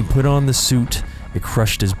William, and he put on the suit. It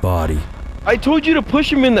crushed his body. I told you to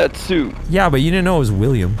push him in that suit. Yeah, but you didn't know it was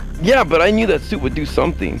William. Yeah, but I knew that suit would do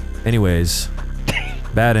something. Anyways,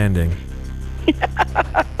 bad ending.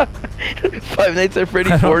 Five Nights at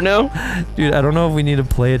Freddy's 4 now? Dude, I don't know if we need to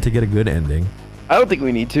play it to get a good ending. I don't think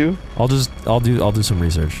we need to. I'll do some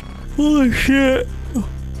research. Holy shit.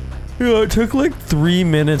 Yeah, it took like 3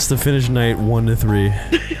 minutes to finish night 1 to 3.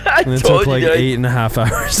 And it took like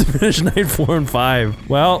 8.5 hours to finish night 4 and 5.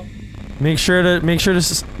 Well, make sure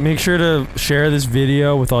to share this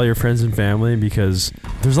video with all your friends and family because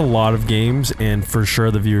there's a lot of games and for sure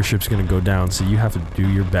the viewership's gonna go down, so you have to do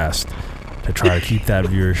your best to try to keep that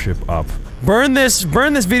viewership up. Burn this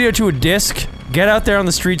video to a disc, get out there on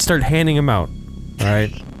the street, start handing them out.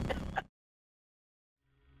 Alright?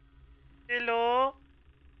 Hello?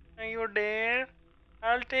 Are you there?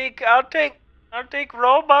 I'll take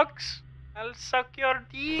Robux. I'll suck your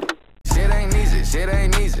dick. Shit ain't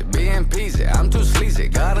easy, being peasy. I'm too sleazy.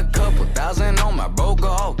 Got a couple thousand on my broker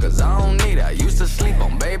off, cause I don't need it. I used to sleep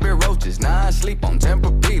on baby roaches, now I sleep on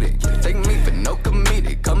Tempur-Pedic. Take me for no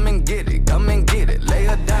comedic, come and get it. Lay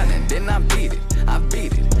her down and then I beat it.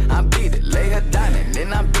 Lay her down and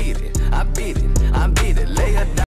then I beat it. Lay her down.